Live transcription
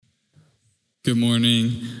Good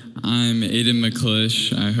morning. I'm Aiden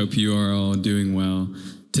McClish. I hope you are all doing well.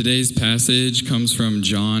 Today's passage comes from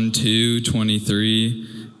John 2:23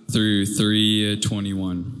 through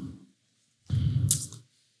 3:21.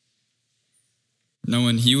 Now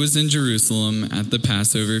when he was in Jerusalem at the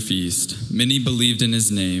Passover feast, many believed in his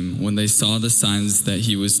name when they saw the signs that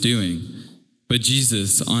he was doing. But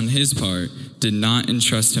Jesus, on his part, did not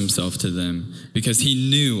entrust himself to them, because he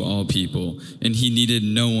knew all people, and he needed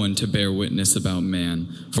no one to bear witness about man,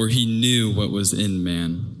 for he knew what was in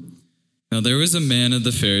man. Now there was a man of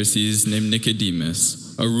the Pharisees named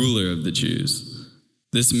Nicodemus, a ruler of the Jews.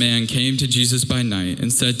 This man came to Jesus by night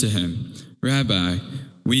and said to him, "Rabbi,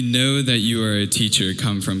 we know that you are a teacher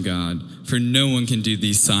come from God, for no one can do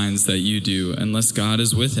these signs that you do unless God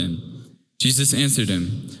is with him." Jesus answered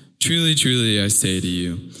him, "Truly, truly, I say to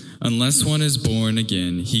you, unless one is born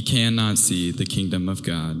again, he cannot see the kingdom of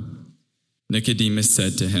God." Nicodemus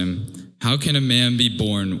said to him, "How can a man be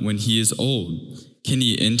born when he is old? Can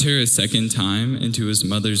he enter a second time into his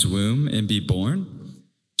mother's womb and be born?"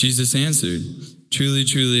 Jesus answered, "Truly,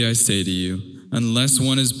 truly, I say to you, unless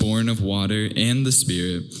one is born of water and the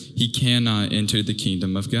Spirit, he cannot enter the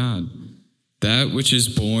kingdom of God. That which is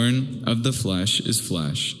born of the flesh is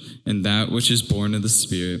flesh, and that which is born of the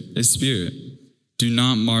Spirit is spirit. Do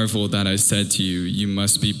not marvel that I said to you, you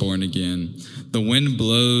must be born again. The wind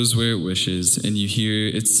blows where it wishes, and you hear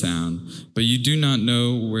its sound, but you do not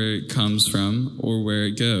know where it comes from or where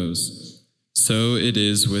it goes. So it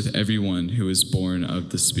is with everyone who is born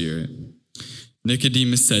of the Spirit."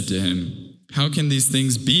 Nicodemus said to him, "How can these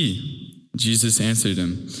things be?" Jesus answered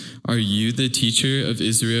him, "Are you the teacher of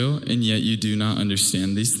Israel, and yet you do not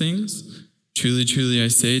understand these things? Truly, truly, I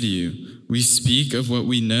say to you, we speak of what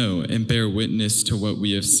we know and bear witness to what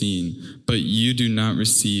we have seen, but you do not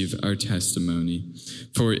receive our testimony.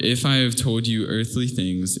 For if I have told you earthly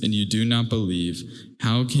things and you do not believe,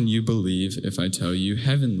 how can you believe if I tell you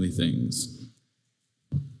heavenly things?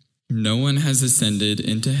 No one has ascended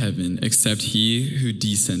into heaven except he who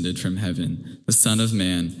descended from heaven, the Son of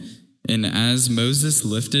Man. And as Moses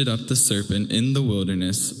lifted up the serpent in the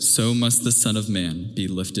wilderness, so must the Son of Man be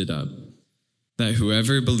lifted up, that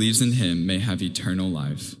whoever believes in him may have eternal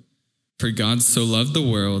life. For God so loved the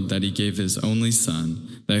world that he gave his only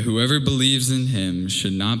Son, that whoever believes in him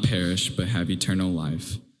should not perish but have eternal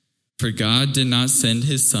life. For God did not send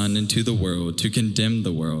his Son into the world to condemn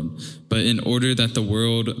the world, but in order that the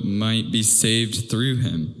world might be saved through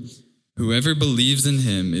him. Whoever believes in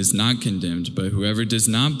him is not condemned, but whoever does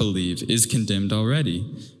not believe is condemned already,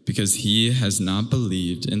 because he has not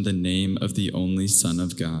believed in the name of the only Son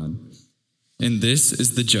of God. And this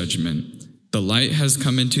is the judgment. The light has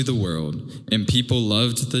come into the world, and people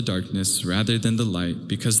loved the darkness rather than the light,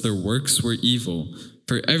 because their works were evil.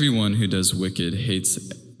 For everyone who does wicked hates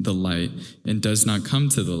the light and does not come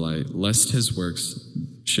to the light, lest his works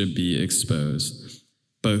should be exposed.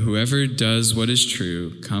 But whoever does what is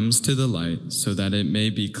true comes to the light, so that it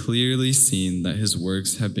may be clearly seen that his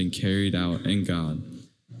works have been carried out in God."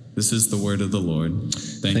 This is the word of the Lord.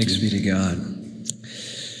 Thanks be to God.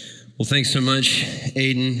 Well, thanks so much,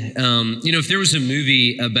 Aiden. If there was a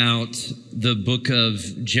movie about the book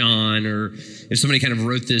of John, or if somebody kind of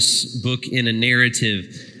wrote this book in a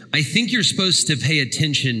narrative, I think you're supposed to pay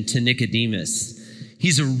attention to Nicodemus.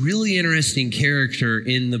 He's a really interesting character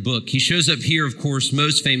in the book. He shows up here, of course,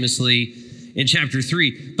 most famously in chapter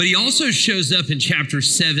 3, but he also shows up in chapter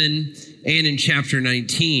 7 and in chapter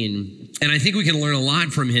 19. And I think we can learn a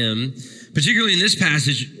lot from him. Particularly in this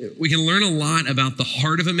passage, we can learn a lot about the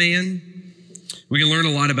heart of a man. We can learn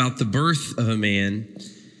a lot about the birth of a man.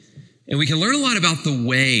 And we can learn a lot about the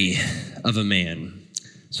way of a man.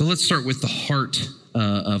 So let's start with the heart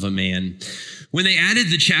of a man. When they added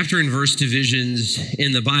the chapter and verse divisions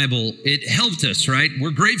in the Bible, it helped us, right?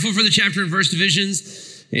 We're grateful for the chapter and verse divisions.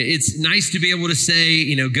 It's nice to be able to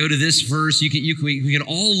say, go to this verse. We can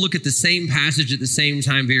all look at the same passage at the same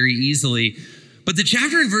time very easily. But the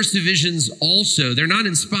chapter and verse divisions also, they're not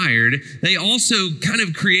inspired. They also kind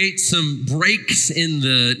of create some breaks in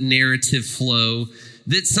the narrative flow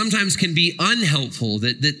that sometimes can be unhelpful,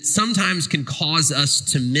 that sometimes can cause us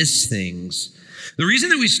to miss things. The reason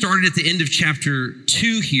that we started at the end of chapter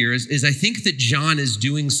 2 here is I think that John is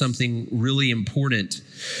doing something really important.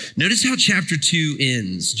 Notice how chapter 2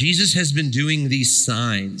 ends. Jesus has been doing these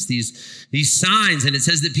signs, these signs, and it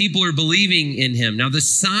says that people are believing in him. Now, the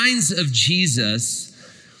signs of Jesus,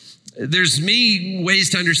 there's many ways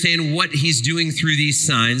to understand what he's doing through these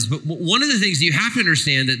signs, but one of the things you have to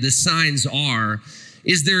understand that the signs are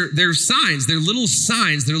is they're signs, they're little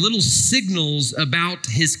signs, they're little signals about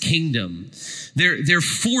his kingdom. They're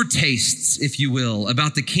foretastes, if you will,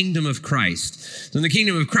 about the kingdom of Christ. So in the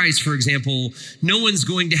kingdom of Christ, for example, no one's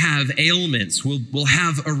going to have ailments. We'll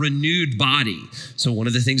have a renewed body. So one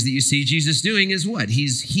of the things that you see Jesus doing is what?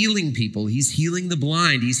 He's healing people. He's healing the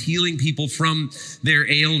blind. He's healing people from their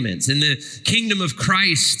ailments. In the kingdom of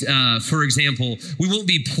Christ, for example, we won't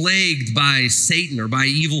be plagued by Satan or by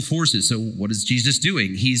evil forces. So what is Jesus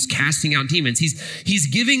doing? He's casting out demons. He's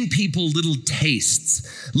giving people little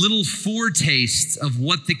tastes, little foretastes of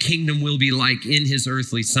what the kingdom will be like in his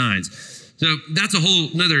earthly signs. So that's a whole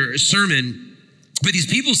nother sermon. But these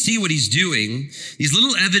people see what he's doing, these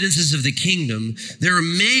little evidences of the kingdom. They're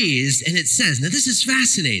amazed, and it says, now this is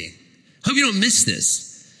fascinating. Hope you don't miss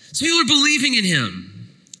this. So people are believing in him.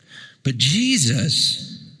 But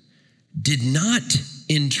Jesus did not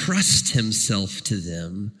entrust himself to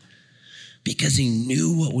them because he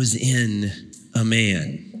knew what was in a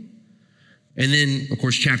man. And then, of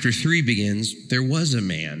course, chapter 3 begins, there was a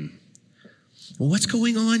man. Well, what's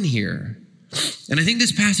going on here? And I think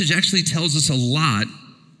this passage actually tells us a lot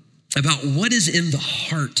about what is in the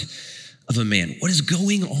heart of a man. What is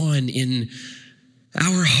going on in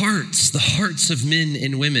our hearts, the hearts of men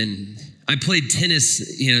and women. I played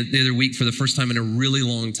tennis, the other week for the first time in a really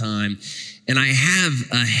long time. And I have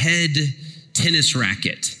a Head tennis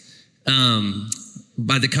racket.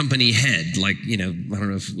 By the company Head, I don't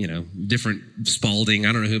know if, different Spalding.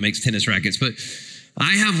 I don't know who makes tennis rackets, but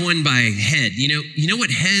I have one by Head. You know what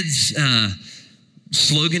Head's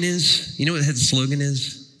slogan is? You know what Head's slogan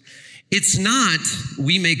is? It's not,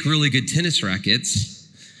 we make really good tennis rackets.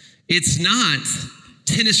 It's not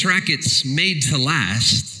tennis rackets made to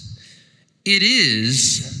last. It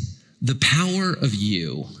is the power of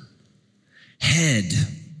you. Head.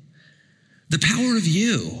 The power of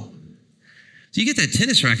you. So you get that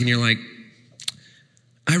tennis racket and you're like,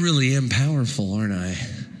 I really am powerful, aren't I?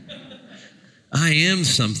 I am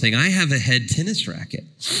something. I have a Head tennis racket.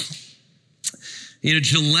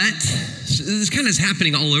 Gillette, this kind of is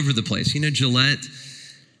happening all over the place. Gillette,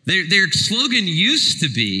 their slogan used to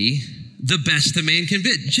be, the best a man can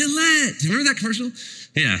be. Gillette, remember that commercial?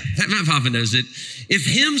 Yeah, Matt Papa knows it. If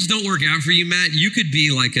hymns don't work out for you, Matt, you could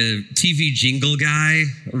be like a TV jingle guy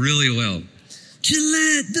really well.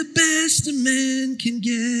 Gillette, the best a man can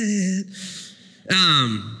get.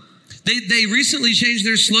 They recently changed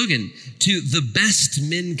their slogan to the best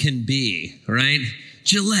men can be, right?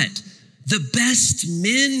 Gillette, the best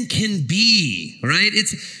men can be, right?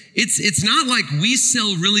 It's not like we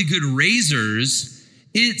sell really good razors.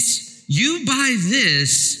 It's you buy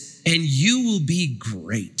this and you will be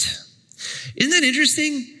great. Isn't that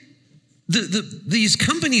interesting? These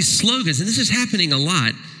companies' slogans, and this is happening a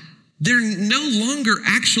lot, they're no longer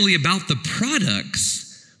actually about the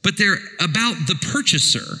products, but they're about the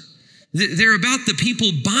purchaser. They're about the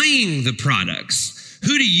people buying the products.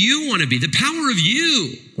 Who do you want to be? The power of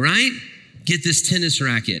you, right? Get this tennis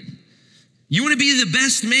racket. You want to be the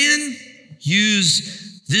best man?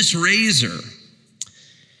 Use this razor.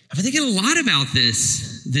 I've been thinking a lot about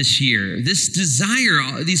this year. This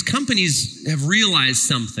desire, these companies have realized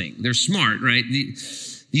something. They're smart, right?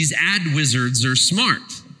 These ad wizards are smart.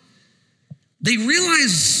 They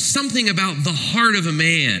realize something about the heart of a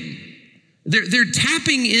man. They're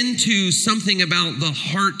tapping into something about the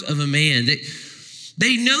heart of a man.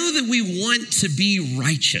 They know that we want to be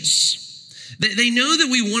righteous. They know that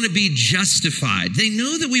we want to be justified. They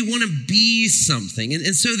know that we want to be something.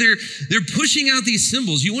 And so they're pushing out these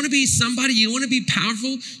symbols. You want to be somebody. You want to be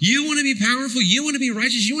powerful. You want to be powerful. You want to be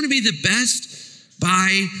righteous. You want to be the best.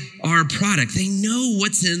 Buy our product. They know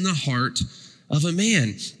what's in the heart of a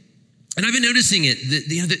man. And I've been noticing it.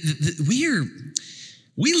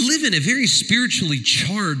 We live in a very spiritually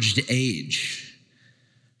charged age.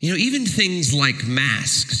 Even things like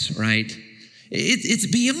masks, right? It's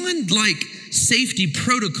beyond like safety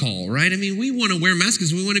protocol, right? I mean, we want to wear masks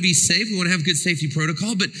because we want to be safe. We want to have good safety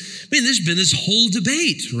protocol. But man, there's been this whole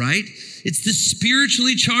debate, right? It's this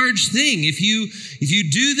spiritually charged thing. If you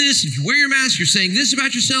do this, if you wear your mask, you're saying this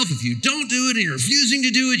about yourself. If you don't do it and you're refusing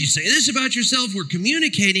to do it, you say this about yourself. We're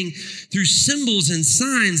communicating through symbols and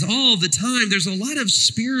signs all the time. There's a lot of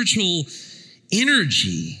spiritual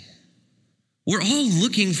energy. We're all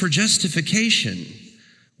looking for justification.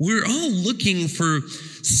 We're all looking for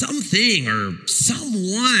something or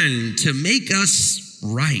someone to make us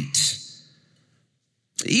right.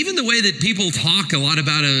 Even the way that people talk a lot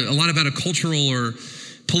about a cultural or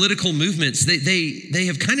political movements, they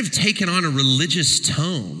have kind of taken on a religious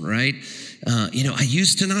tone, right? I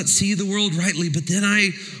used to not see the world rightly, but then I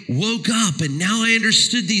woke up and now I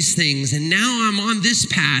understood these things. And now I'm on this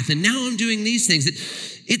path and now I'm doing these things.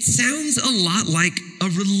 It sounds a lot like a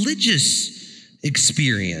religious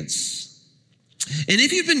experience. And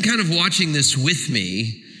if you've been kind of watching this with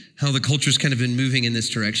me, how the culture's kind of been moving in this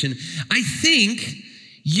direction, I think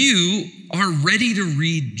you are ready to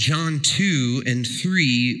read John 2 and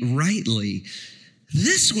 3 rightly.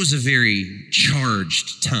 This was a very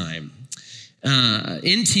charged time.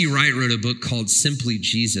 N.T. Wright wrote a book called Simply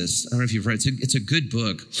Jesus. I don't know if you've read it. It's a good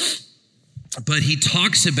book. But he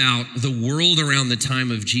talks about the world around the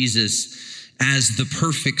time of Jesus as the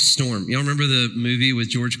perfect storm. Y'all remember the movie with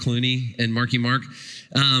George Clooney and Marky Mark?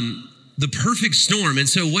 The perfect storm. And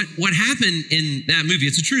so what happened in that movie,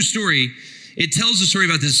 it's a true story. It tells a story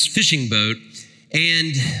about this fishing boat.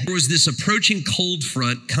 And there was this approaching cold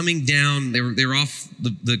front coming down. They were off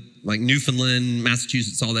the like Newfoundland,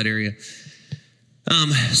 Massachusetts, all that area.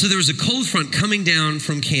 So there was a cold front coming down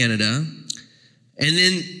from Canada, and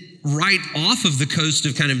then right off of the coast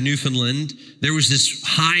of kind of Newfoundland, there was this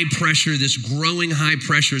this growing high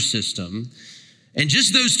pressure system. And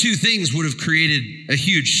just those two things would have created a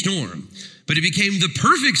huge storm. But it became the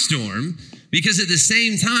perfect storm because at the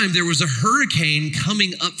same time, there was a hurricane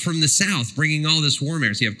coming up from the south, bringing all this warm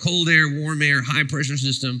air. So you have cold air, warm air, high pressure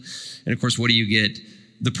system. And of course, what do you get?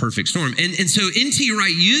 The perfect storm. And so N.T.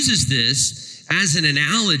 Wright uses this as an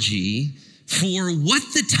analogy for what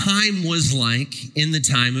the time was like in the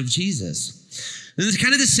time of Jesus. And it's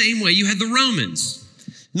kind of the same way you had the Romans.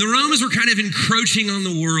 And the Romans were kind of encroaching on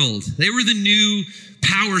the world. They were the new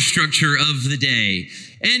power structure of the day.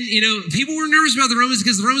 And, people were nervous about the Romans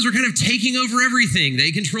because the Romans were kind of taking over everything.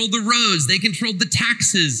 They controlled the roads. They controlled the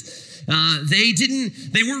taxes.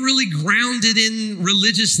 They weren't really grounded in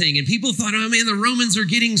religious thing. And people thought, oh man, the Romans are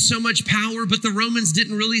getting so much power, but the Romans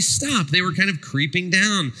didn't really stop. They were kind of creeping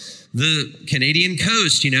down the Canadian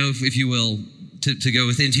coast, if you will, to go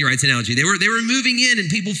with N.T. Wright's analogy. They were moving in and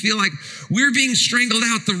people feel like we're being strangled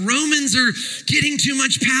out. The Romans are getting too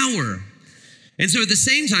much power. And so at the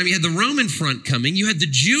same time, you had the Roman front coming. You had the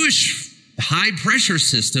Jewish high pressure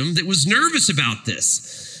system that was nervous about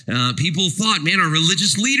this. People thought, man, our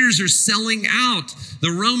religious leaders are selling out. The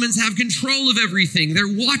Romans have control of everything. They're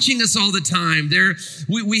watching us all the time.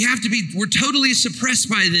 We're totally suppressed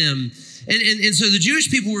by them. And so the Jewish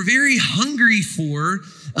people were very hungry for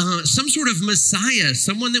some sort of Messiah,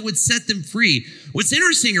 someone that would set them free. What's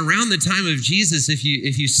interesting around the time of Jesus, if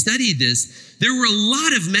you studied this, there were a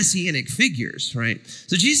lot of messianic figures, right?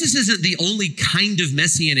 So Jesus isn't the only kind of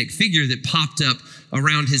messianic figure that popped up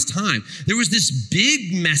around his time. There was this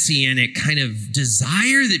big messianic kind of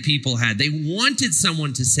desire that people had. They wanted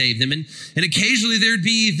someone to save them. And occasionally there'd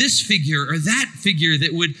be this figure or that figure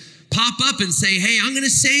that would pop up and say, hey, I'm going to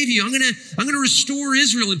save you. I'm going to restore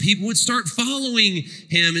Israel. And people would start following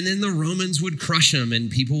him. And then the Romans would crush him and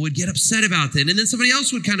people would get upset about that. And then somebody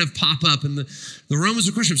else would kind of pop up and the Romans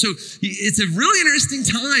would crush him. So it's a really interesting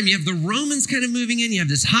time. You have the Romans kind of moving in. You have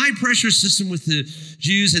this high pressure system with the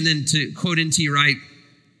Jews. And then to quote N.T. Wright,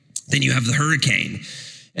 then you have the hurricane.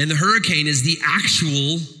 And the hurricane is the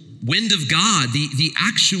actual wind of God, the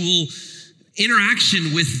actual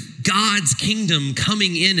interaction with God's kingdom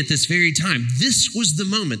coming in at this very time. This was the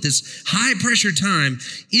moment. This high pressure time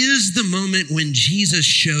is the moment when Jesus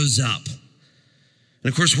shows up.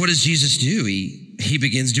 And of course, what does Jesus do? He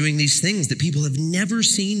begins doing these things that people have never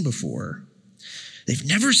seen before. They've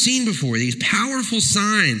never seen before, these powerful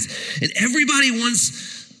signs. And everybody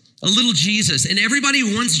wants a little Jesus, and everybody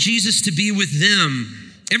wants Jesus to be with them.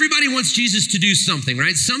 Everybody wants Jesus to do something,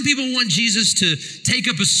 right? Some people want Jesus to take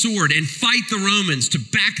up a sword and fight the Romans, to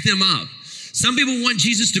back them up. Some people want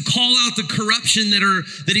Jesus to call out the corruption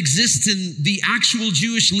that exists in the actual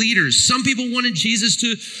Jewish leaders. Some people wanted Jesus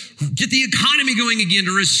to get the economy going again,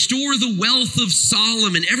 to restore the wealth of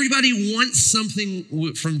Solomon. Everybody wants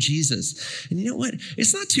something from Jesus. And you know what?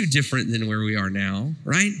 It's not too different than where we are now,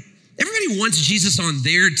 right? Everybody wants Jesus on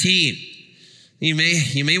their team. You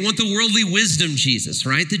may want the worldly wisdom Jesus,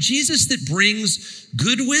 right? The Jesus that brings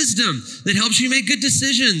good wisdom, that helps you make good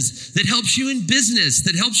decisions, that helps you in business,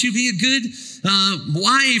 that helps you be a good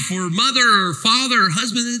wife or mother or father or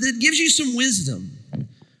husband, that gives you some wisdom.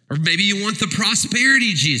 Or maybe you want the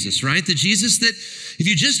prosperity Jesus, right? The Jesus that if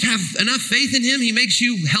you just have enough faith in him, he makes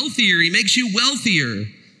you healthier, he makes you wealthier.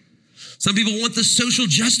 Some people want the social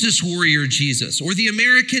justice warrior Jesus or the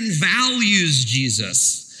American values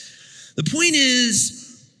Jesus. The point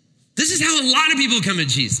is, this is how a lot of people come at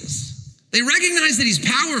Jesus. They recognize that he's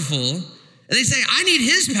powerful, and they say, I need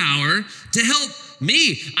his power to help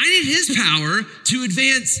me. I need his power to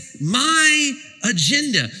advance my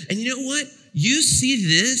agenda. And you know what? You see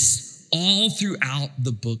this all throughout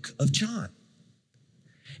the book of John.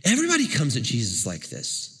 Everybody comes at Jesus like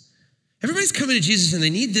this. Everybody's coming to Jesus and they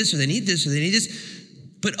need this or they need this or they need this.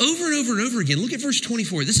 But over and over and over again, look at verse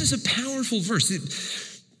 24. This is a powerful verse.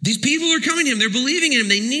 These people are coming to him. They're believing in him.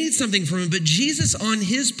 They need something from him. But Jesus, on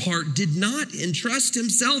his part, did not entrust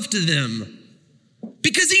himself to them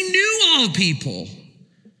because he knew all people.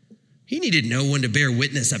 He needed no one to bear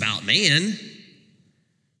witness about man,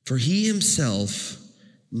 for he himself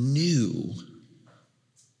knew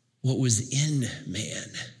what was in man.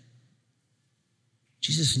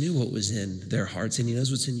 Jesus knew what was in their hearts, and he knows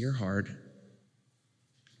what's in your heart.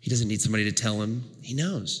 He doesn't need somebody to tell him. He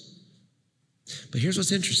knows. But here's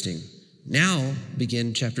what's interesting. Now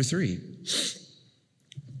begin chapter 3.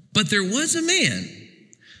 But there was a man.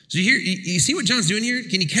 So you see what John's doing here?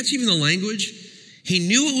 Can you catch even the language? He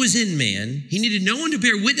knew what was in man. He needed no one to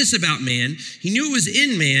bear witness about man. He knew it was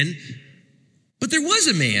in man. But there was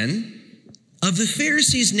a man of the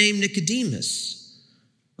Pharisees named Nicodemus,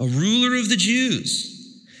 a ruler of the Jews.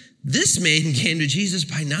 This man came to Jesus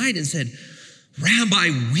by night and said, Rabbi,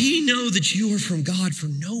 we know that you are from God, for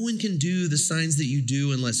no one can do the signs that you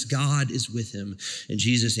do unless God is with him. And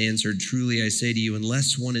Jesus answered, truly I say to you,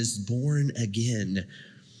 unless one is born again,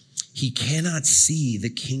 he cannot see the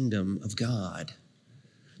kingdom of God.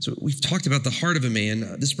 So we've talked about the heart of a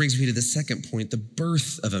man. This brings me to the second point, the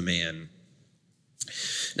birth of a man.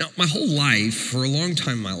 Now, my whole life, for a long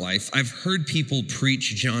time in my life, I've heard people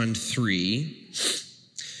preach John 3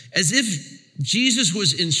 as if Jesus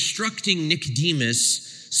was instructing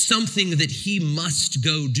Nicodemus something that he must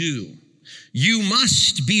go do. You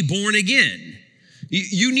must be born again.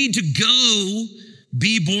 You need to go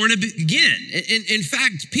be born again. In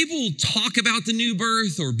fact, people talk about the new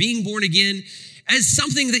birth or being born again as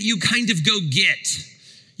something that you kind of go get.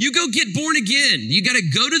 You go get born again. You got to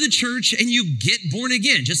go to the church and you get born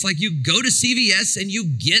again, just like you go to CVS and you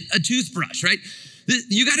get a toothbrush, right?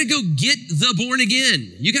 You got to go get the born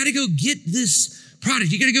again. You got to go get this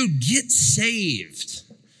product. You got to go get saved.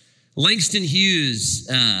 Langston Hughes,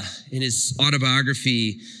 in his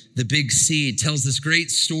autobiography, The Big Seed, tells this great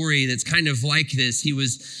story that's kind of like this. He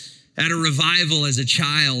was at a revival as a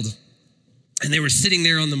child, and they were sitting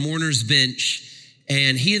there on the mourner's bench,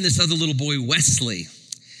 and he and this other little boy, Wesley,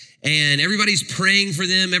 and everybody's praying for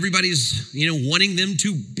them. Everybody's, wanting them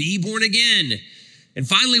to be born again. And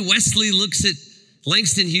finally, Wesley looks at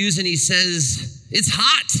Langston Hughes and he says, it's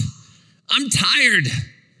hot. I'm tired.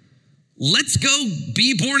 Let's go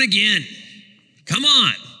be born again. Come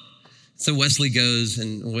on. So Wesley goes,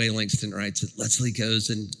 and the way Langston writes it, Wesley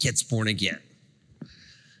goes and gets born again.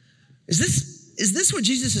 Is this what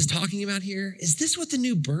Jesus is talking about here? Is this what the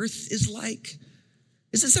new birth is like?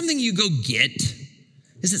 Is it something you go get?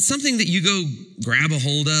 Is it something that you go grab a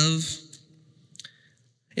hold of?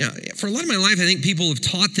 For a lot of my life, I think people have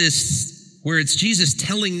taught this where it's Jesus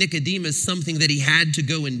telling Nicodemus something that he had to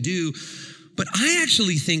go and do. But I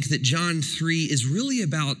actually think that John 3 is really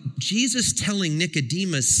about Jesus telling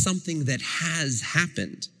Nicodemus something that has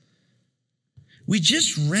happened. We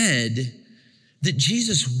just read that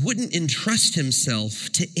Jesus wouldn't entrust himself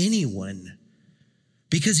to anyone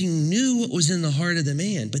because he knew what was in the heart of the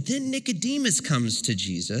man. But then Nicodemus comes to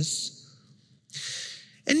Jesus,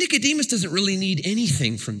 and Nicodemus doesn't really need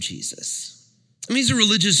anything from Jesus. I mean, he's a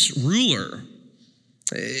religious ruler.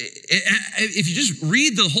 If you just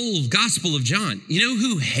read the whole Gospel of John, you know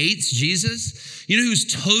who hates Jesus? You know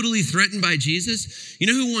who's totally threatened by Jesus? You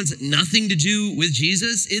know who wants nothing to do with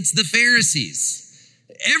Jesus? It's the Pharisees.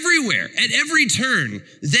 Everywhere, at every turn,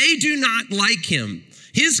 they do not like him.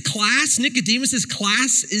 His class, Nicodemus's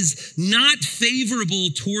class, is not favorable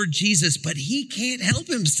toward Jesus, but he can't help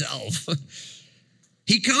himself.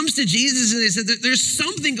 He comes to Jesus and they said, there's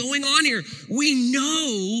something going on here. We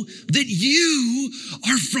know that you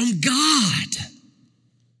are from God.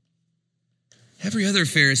 Every other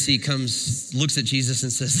Pharisee comes, looks at Jesus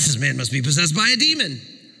and says, this man must be possessed by a demon.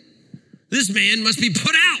 This man must be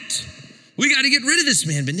put out. We got to get rid of this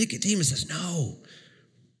man. But Nicodemus says, no,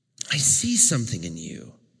 I see something in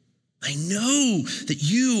you. I know that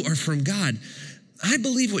you are from God. I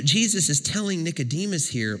believe what Jesus is telling Nicodemus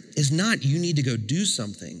here is not you need to go do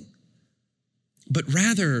something, but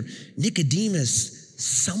rather, Nicodemus,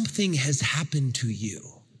 something has happened to you.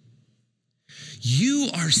 You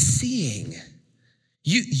are seeing.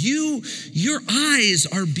 Your eyes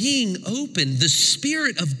are being opened. The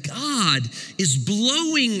Spirit of God is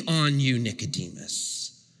blowing on you,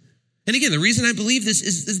 Nicodemus. And again, the reason I believe this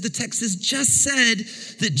is the text has just said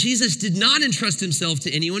that Jesus did not entrust himself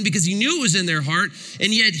to anyone because he knew it was in their heart.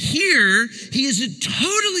 And yet here, he is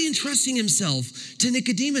totally entrusting himself to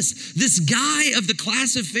Nicodemus, this guy of the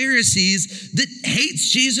class of Pharisees that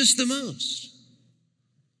hates Jesus the most.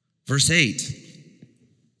 Verse 8,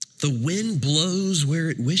 the wind blows where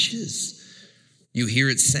it wishes. You hear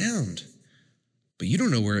its sound, but you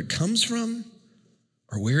don't know where it comes from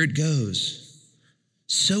or where it goes.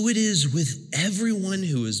 So it is with everyone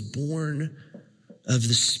who is born of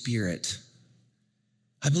the Spirit.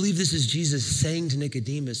 I believe this is Jesus saying to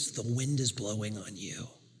Nicodemus, the wind is blowing on you.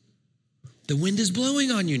 The wind is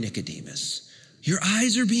blowing on you, Nicodemus. Your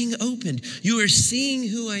eyes are being opened. You are seeing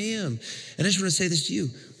who I am. And I just want to say this to you.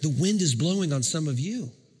 The wind is blowing on some of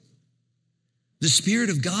you. The Spirit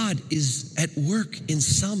of God is at work in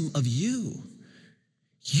some of you.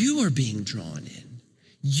 You are being drawn in.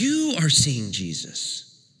 You are seeing Jesus.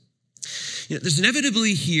 You know, there's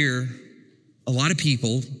inevitably here a lot of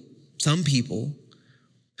people, some people,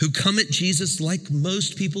 who come at Jesus like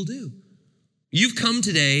most people do. You've come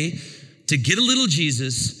today to get a little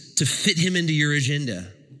Jesus to fit him into your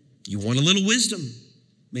agenda. You want a little wisdom.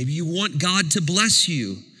 Maybe you want God to bless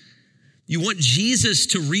you. You want Jesus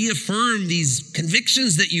to reaffirm these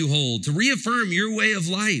convictions that you hold, to reaffirm your way of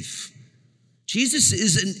life. Jesus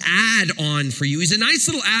is an add-on for you. He's a nice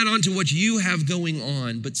little add-on to what you have going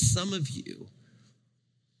on. But some of you,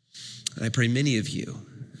 and I pray many of you,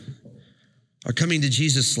 are coming to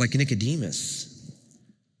Jesus like Nicodemus,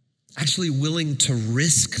 actually willing to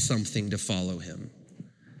risk something to follow him.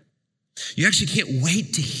 You actually can't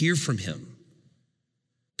wait to hear from him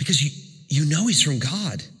because you know he's from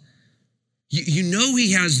God. You know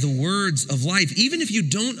he has the words of life, even if you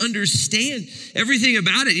don't understand everything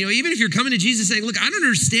about it. You know, even if you're coming to Jesus saying, look, I don't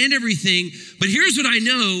understand everything, but here's what I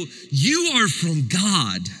know. You are from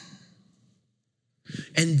God.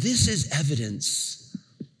 And this is evidence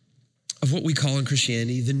of what we call in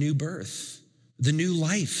Christianity the new birth, the new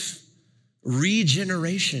life,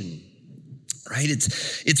 regeneration. Right?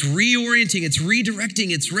 It's reorienting, it's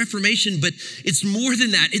redirecting, it's reformation, but it's more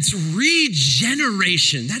than that. It's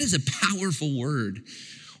regeneration. That is a powerful word.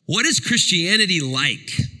 What is Christianity like?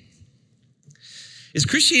 Is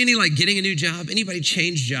Christianity like getting a new job? Anybody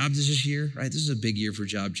change jobs this year? Right? This is a big year for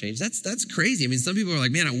job change. That's crazy. I mean, some people are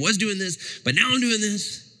like, man, I was doing this, but now I'm doing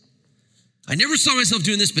this. I never saw myself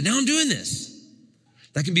doing this, but now I'm doing this.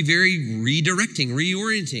 That can be very redirecting,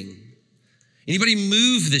 reorienting. Anybody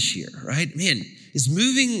move this year, right? Man, is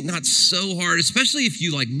moving not so hard, especially if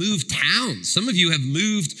you like move towns. Some of you have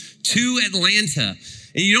moved to Atlanta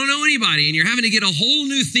and you don't know anybody and you're having to get a whole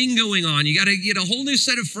new thing going on. You got to get a whole new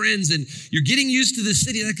set of friends and you're getting used to the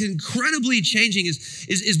city. That's incredibly changing.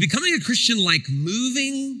 Is becoming a Christian like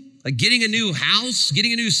moving, like getting a new house,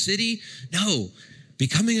 getting a new city? No.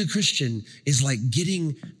 Becoming a Christian is like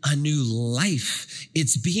getting a new life.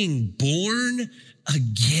 It's being born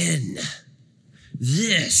again.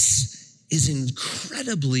 This is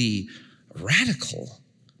incredibly radical.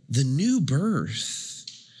 The new birth,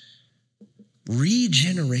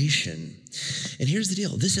 regeneration. And here's the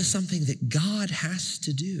deal. This is something that God has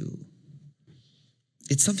to do.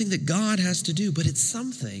 It's something that God has to do, but it's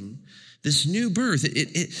something, this new birth,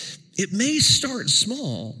 it may start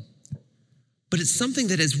small, but it's something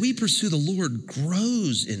that as we pursue the Lord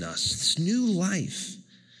grows in us, this new life.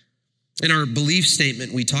 In our belief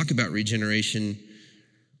statement, we talk about regeneration.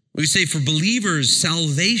 We say for believers,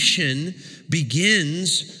 salvation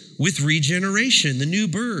begins with regeneration, the new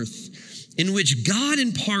birth, in which God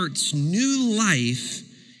imparts new life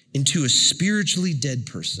into a spiritually dead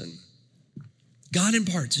person. God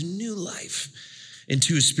imparts new life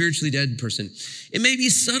into a spiritually dead person. It may be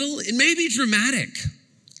subtle, it may be dramatic.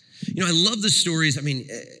 You know, I love the stories. I mean,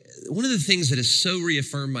 one of the things that has so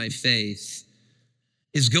reaffirmed my faith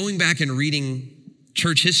is going back and reading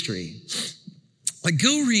church history. Like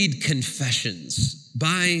go read Confessions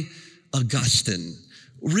by Augustine,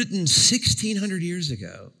 written 1,600 years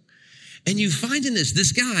ago. And you find in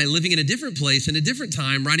this guy living in a different place, in a different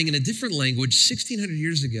time, writing in a different language 1,600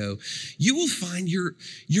 years ago, you will find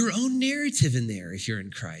your own narrative in there if you're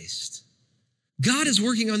in Christ. God is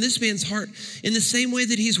working on this man's heart in the same way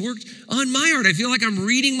that he's worked on my heart. I feel like I'm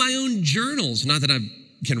reading my own journals. Not that I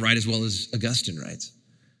can write as well as Augustine writes.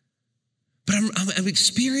 But I'm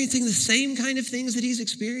experiencing the same kind of things that he's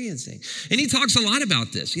experiencing. And he talks a lot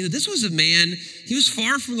about this. You know, this was a man, he was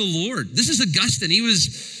far from the Lord. This is Augustine. He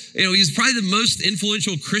was probably the most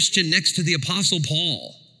influential Christian next to the Apostle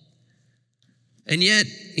Paul. And yet,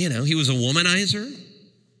 he was a womanizer.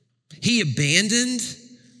 He abandoned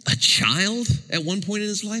a child at one point in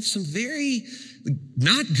his life, some very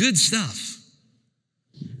not good stuff.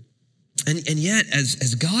 And yet,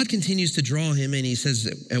 as God continues to draw him in, he says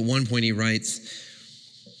at one point, he writes,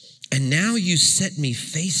 "And now you set me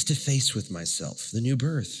face to face with myself," the new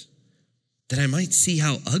birth, "that I might see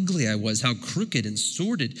how ugly I was, how crooked and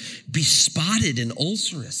sordid, bespotted and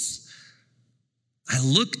ulcerous. I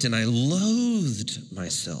looked and I loathed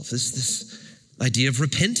myself." This idea of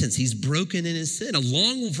repentance. He's broken in his sin.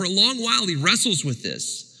 For a long while, he wrestles with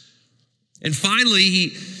this. And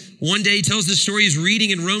finally, one day tells the story, he's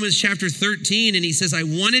reading in Romans chapter 13, and he says, "I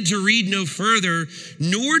wanted to read no further,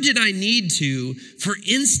 nor did I need to, for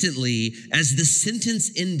instantly, as the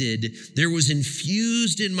sentence ended, there was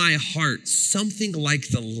infused in my heart something like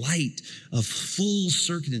the light of full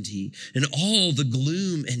certainty, and all the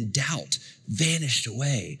gloom and doubt vanished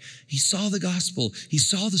away." He saw the gospel. He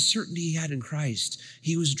saw the certainty he had in Christ.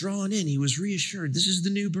 He was drawn in. He was reassured. This is the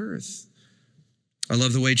new birth. I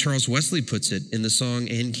love the way Charles Wesley puts it in the song,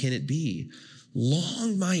 "And Can It Be?"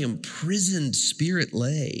 "Long my imprisoned spirit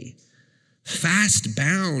lay, fast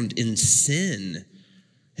bound in sin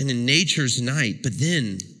and in nature's night. But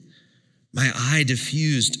then my eye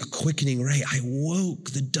diffused a quickening ray. I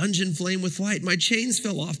woke the dungeon flame with light. My chains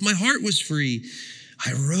fell off. My heart was free.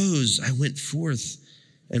 I rose, I went forth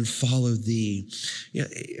and followed thee." You know,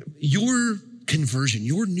 your conversion,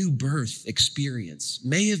 your new birth experience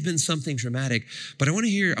may have been something dramatic, but I wanted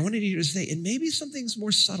you to say, it may be something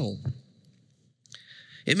more subtle.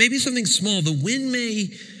 It may be something small. The wind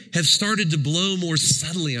may have started to blow more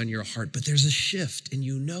subtly on your heart, but there's a shift and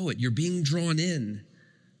you know it. You're being drawn in.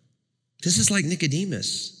 This is like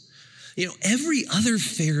Nicodemus. You know, every other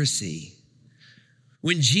Pharisee,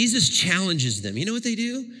 when Jesus challenges them, you know what they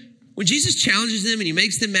do? When Jesus challenges them and he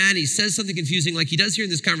makes them mad and he says something confusing like he does here in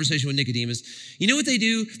this conversation with Nicodemus, you know what they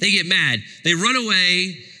do? They get mad. They run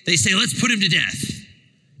away. They say, "Let's put him to death."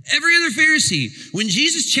 Every other Pharisee, when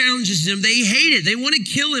Jesus challenges them, they hate it. They want to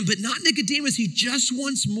kill him, but not Nicodemus. He just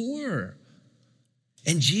wants more.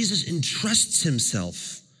 And Jesus entrusts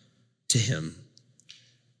himself to him.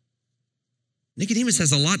 Nicodemus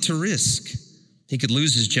has a lot to risk. He could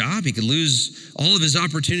lose his job. He could lose all of his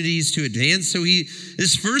opportunities to advance. So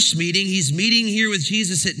this first meeting, he's meeting here with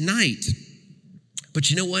Jesus at night. But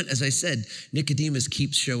you know what? As I said, Nicodemus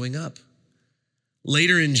keeps showing up.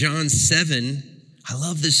 Later in John 7, I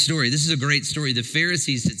love this story. This is a great story. The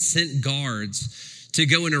Pharisees had sent guards to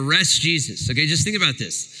go and arrest Jesus. Okay, just think about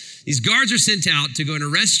this. These guards are sent out to go and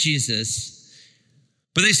arrest Jesus.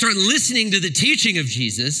 But they start listening to the teaching of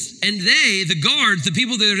Jesus, and the guards, the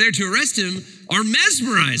people that are there to arrest him, are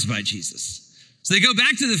mesmerized by Jesus. So they go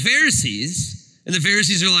back to the Pharisees, and the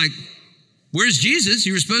Pharisees are like, "Where's Jesus?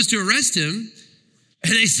 You were supposed to arrest him."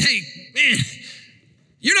 And they say, "Man,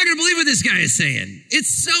 you're not going to believe what this guy is saying.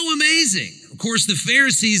 It's so amazing." Of course, the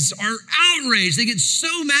Pharisees are outraged. They get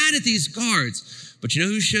so mad at these guards. But you know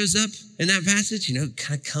who shows up in that passage? You know,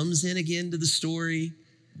 kind of comes in again to the story?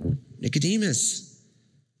 Nicodemus.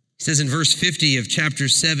 He says in verse 50 of chapter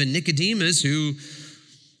 7, Nicodemus, who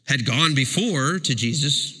had gone before to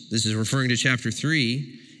Jesus, this is referring to chapter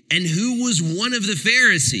 3, and who was one of the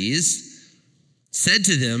Pharisees, said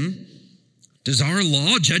to them, "Does our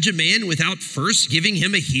law judge a man without first giving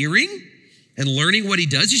him a hearing and learning what he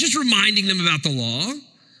does?" He's just reminding them about the law.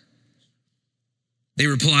 They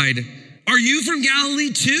replied, "Are you from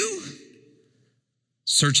Galilee too?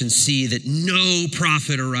 Search and see that no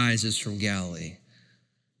prophet arises from Galilee."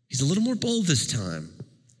 He's a little more bold this time.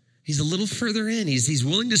 He's a little further in. He's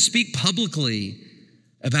willing to speak publicly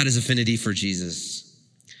about his affinity for Jesus.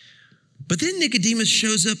 But then Nicodemus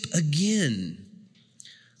shows up again.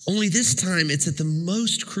 Only this time it's at the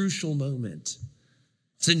most crucial moment.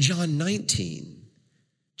 It's in John 19.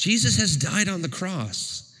 Jesus has died on the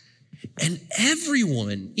cross, and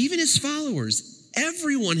everyone, even his followers,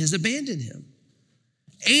 everyone has abandoned him.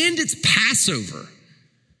 And it's Passover.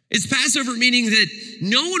 It's Passover, meaning that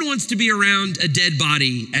no one wants to be around a dead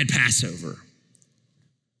body at Passover.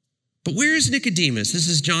 But where is Nicodemus? This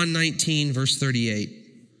is John 19, verse 38.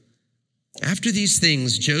 After these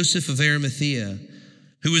things, Joseph of Arimathea,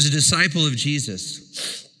 who was a disciple of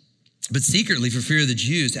Jesus, but secretly for fear of the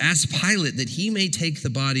Jews, asked Pilate that he may take the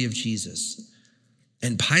body of Jesus.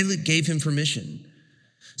 And Pilate gave him permission.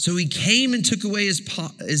 So he came and took away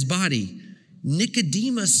his body.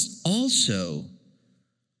 Nicodemus also,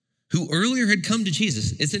 who earlier had come to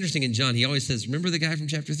Jesus. It's interesting in John, he always says, remember the guy from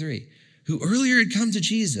chapter 3, who earlier had come to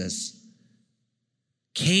Jesus,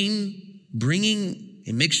 came bringing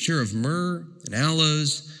a mixture of myrrh and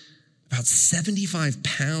aloes, about 75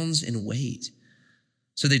 pounds in weight.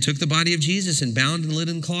 So they took the body of Jesus and bound in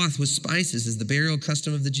linen cloth with spices as the burial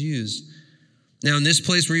custom of the Jews. Now in this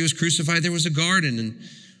place where he was crucified, there was a garden, and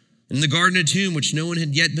in the garden a tomb which no one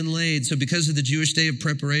had yet been laid. So because of the Jewish day of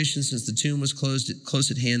preparation, since the tomb was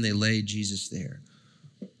close at hand, they laid Jesus there.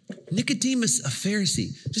 Nicodemus, a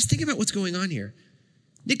Pharisee. Just think about what's going on here.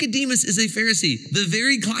 Nicodemus is a Pharisee, the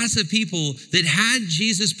very class of people that had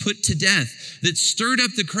Jesus put to death, that stirred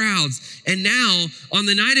up the crowds. And now, on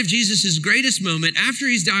the night of Jesus' greatest moment, after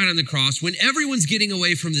he's died on the cross, when everyone's getting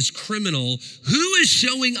away from this criminal, who is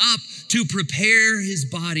showing up to prepare his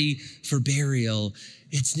body for burial?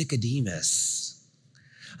 It's Nicodemus.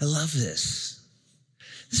 I love this.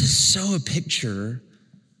 This is so a picture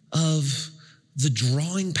of the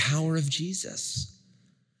drawing power of Jesus.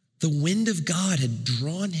 The wind of God had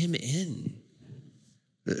drawn him in.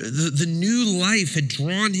 The new life had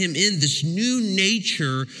drawn him in. This new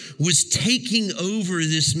nature was taking over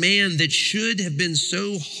this man that should have been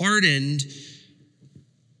so hardened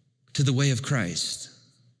to the way of Christ,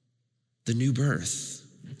 the new birth.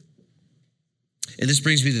 And this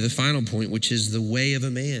brings me to the final point, which is the way of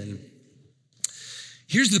a man.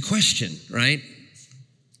 Here's the question, right?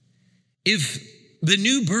 If the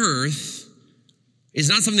new birth is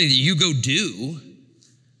not something that you go do,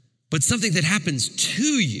 but something that happens to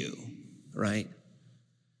you, right?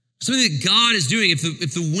 Something that God is doing, if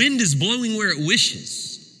the wind is blowing where it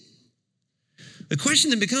wishes. The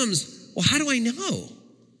question then becomes, well, how do I know?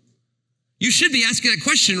 You should be asking that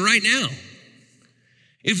question right now.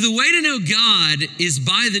 If the way to know God is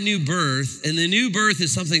by the new birth, and the new birth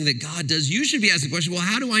is something that God does, you should be asking the question, well,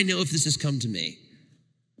 how do I know if this has come to me?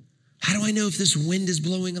 How do I know if this wind is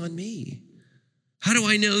blowing on me? How do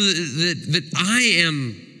I know that I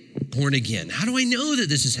am born again? How do I know that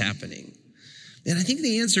this is happening? And I think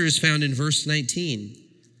the answer is found in verse 19.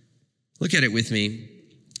 Look at it with me.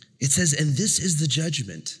 It says, and this is the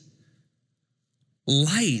judgment.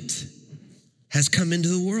 Light has come into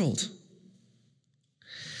the world.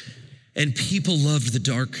 And people loved the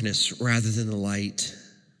darkness rather than the light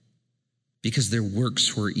because their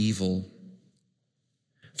works were evil.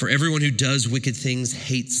 For everyone who does wicked things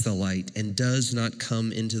hates the light and does not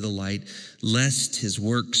come into the light, lest his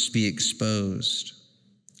works be exposed.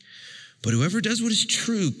 But whoever does what is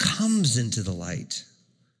true comes into the light,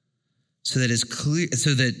 so that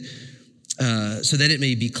it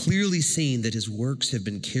may be clearly seen that his works have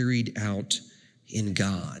been carried out in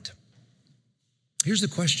God. Here's the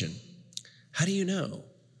question: how do you know?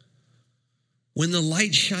 When the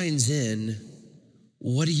light shines in,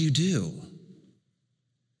 what do you do?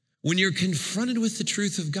 When you're confronted with the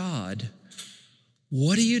truth of God,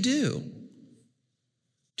 what do?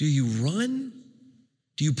 Do you run?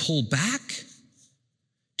 Do you pull back?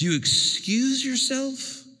 Do you excuse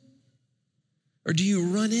yourself? Or do you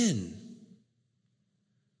run in?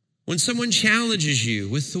 When someone challenges you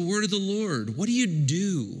with the word of the Lord, what do?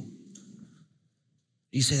 Do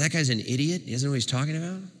you say, that guy's an idiot? He doesn't know what he's talking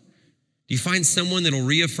about? Do you find someone that'll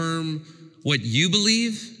reaffirm what you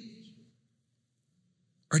believe?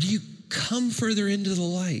 Or do you come further into the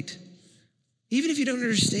light? Even if you don't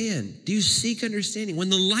understand, do you seek understanding? When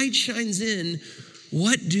the light shines in,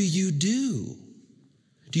 what do?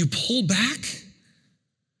 Do you pull back?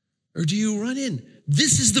 Or do you run in?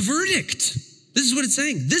 This is the verdict. This is what it's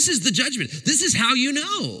saying. This is the judgment. This is how you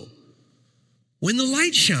know. When the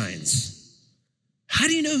light shines, how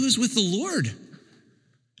do you know who's with the Lord?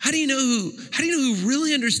 How do you know who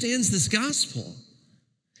really understands this gospel?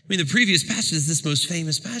 I mean, the previous passage is this most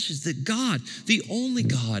famous passage that God, the only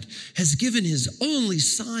God, has given his only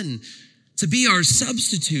son to be our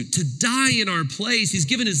substitute, to die in our place. He's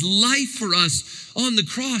given his life for us on the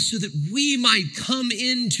cross so that we might come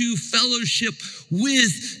into fellowship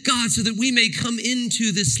with God, so that we may come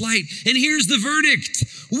into this light. And here's the verdict.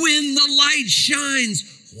 When the light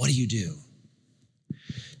shines, what do?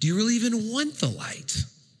 Do you really even want the light?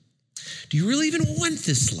 Do you really even want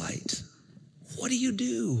this light? What do you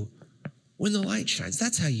do when the light shines?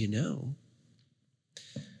 That's how you know.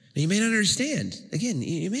 Now, you may not understand. Again,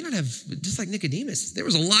 you may not have, just like Nicodemus, there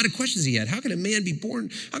was a lot of questions he had. How can a man be born?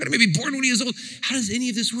 How can a man be born when he is old? How does any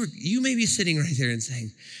of this work? You may be sitting right there and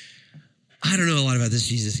saying, I don't know a lot about this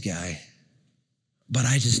Jesus guy, but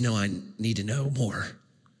I just know I need to know more.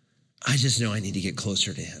 I just know I need to get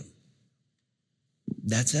closer to him.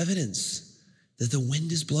 That's evidence that the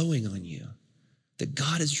wind is blowing on you, that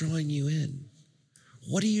God is drawing you in.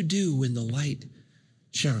 What do you do when the light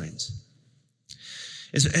shines?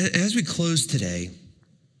 As we close today,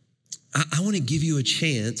 I want to give you a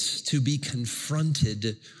chance to be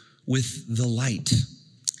confronted with the light.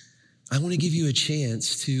 I want to give you a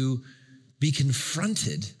chance to be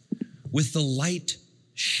confronted with the light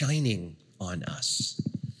shining on us.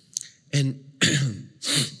 And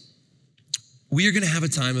we are going to have a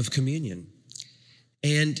time of communion.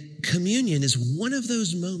 And communion is one of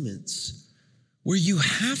those moments where you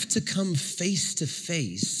have to come face to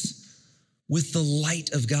face with the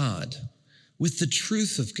light of God, with the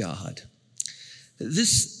truth of God.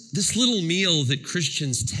 This little meal that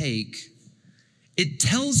Christians take, it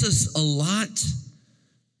tells us a lot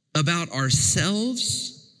about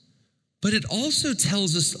ourselves, but it also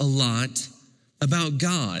tells us a lot about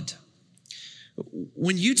God.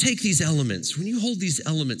 When you take these elements, when you hold these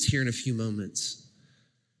elements here in a few moments,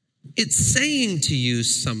 it's saying to you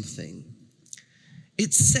something.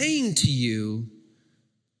 It's saying to you,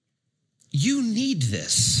 you need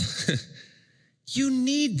this. You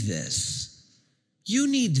need this. You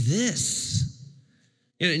need this.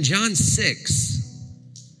 You know, in John 6,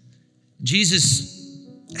 Jesus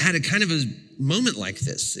had a kind of a moment like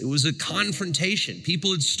this. It was a confrontation.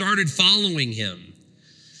 People had started following him.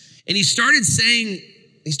 And he started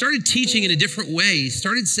teaching in a different way. He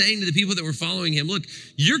started saying to the people that were following him, look,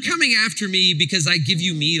 you're coming after me because I give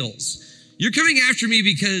you meals. You're coming after me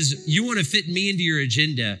because you want to fit me into your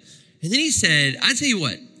agenda. And then he said, I tell you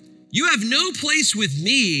what, you have no place with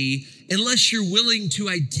me unless you're willing to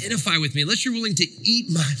identify with me, unless you're willing to eat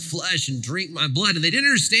my flesh and drink my blood. And they didn't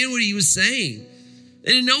understand what he was saying.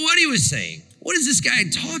 They didn't know what he was saying. What is this guy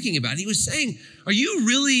talking about? He was saying, are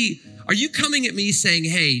you coming at me saying,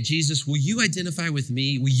 hey, Jesus, will you identify with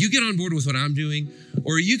me? Will you get on board with what I'm doing?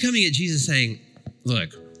 Or are you coming at Jesus saying,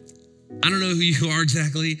 look, I don't know who you are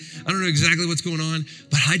exactly. I don't know exactly what's going on,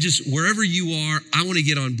 but wherever you are, I want to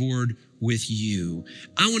get on board with you.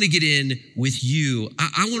 I want to get in with you.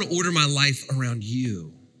 I want to order my life around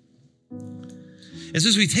you. And so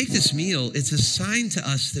as we take this meal, it's a sign to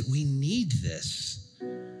us that we need this.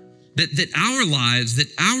 That our lives, that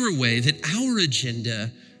our way, that our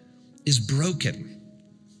agenda is broken.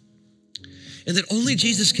 And that only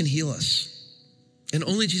Jesus can heal us. And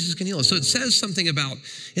only Jesus can heal us. So it says something about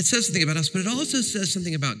us, but it also says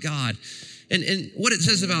something about God. And what it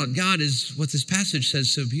says about God is what this passage says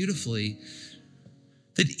so beautifully,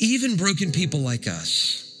 that even broken people like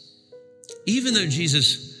us, even though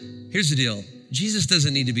here's the deal, Jesus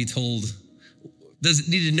doesn't need to be told, doesn't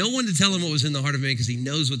need no one to tell him what was in the heart of man because he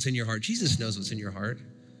knows what's in your heart. Jesus knows what's in your heart.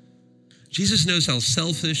 Jesus knows how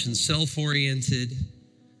selfish and self-oriented,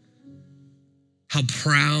 how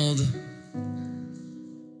proud,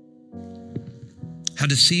 how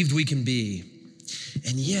deceived we can be.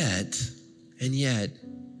 And yet,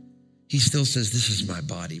 he still says, this is my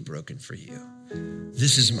body broken for you.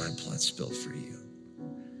 This is my blood spilled for you.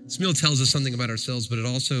 This meal tells us something about ourselves, but it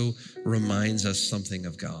also reminds us something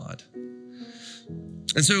of God.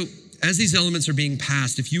 And so as these elements are being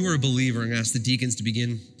passed, if you are a believer, I'm going to ask the deacons to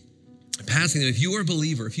begin passing them. If you are a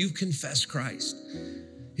believer, if you've confessed Christ,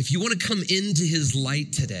 if you want to come into his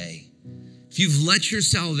light today, if you've let your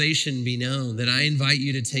salvation be known, then I invite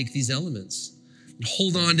you to take these elements and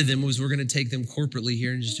hold on to them as we're going to take them corporately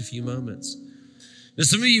here in just a few moments. Now,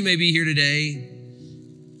 some of you may be here today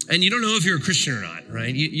and you don't know if you're a Christian or not,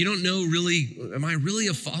 right? You don't know really, am I really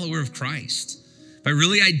a follower of Christ? Have I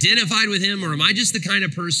really identified with him, or am I just the kind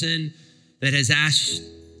of person that has asked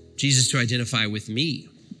Jesus to identify with me?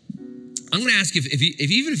 I'm going to ask if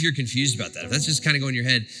even if you're confused about that, if that's just kind of going in your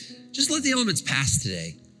head, just let the elements pass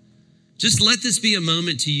today. Just let this be a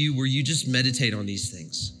moment to you where you just meditate on these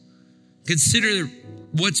things. Consider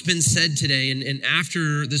what's been said today, and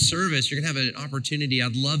after the service, you're going to have an opportunity.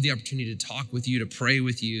 I'd love the opportunity to talk with you, to pray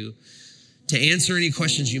with you, to answer any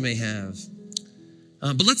questions you may have.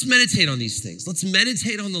 But let's meditate on these things. Let's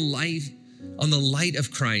meditate on the light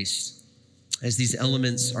of Christ as these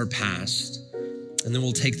elements are passed. And then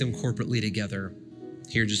we'll take them corporately together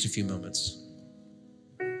here in just a few moments.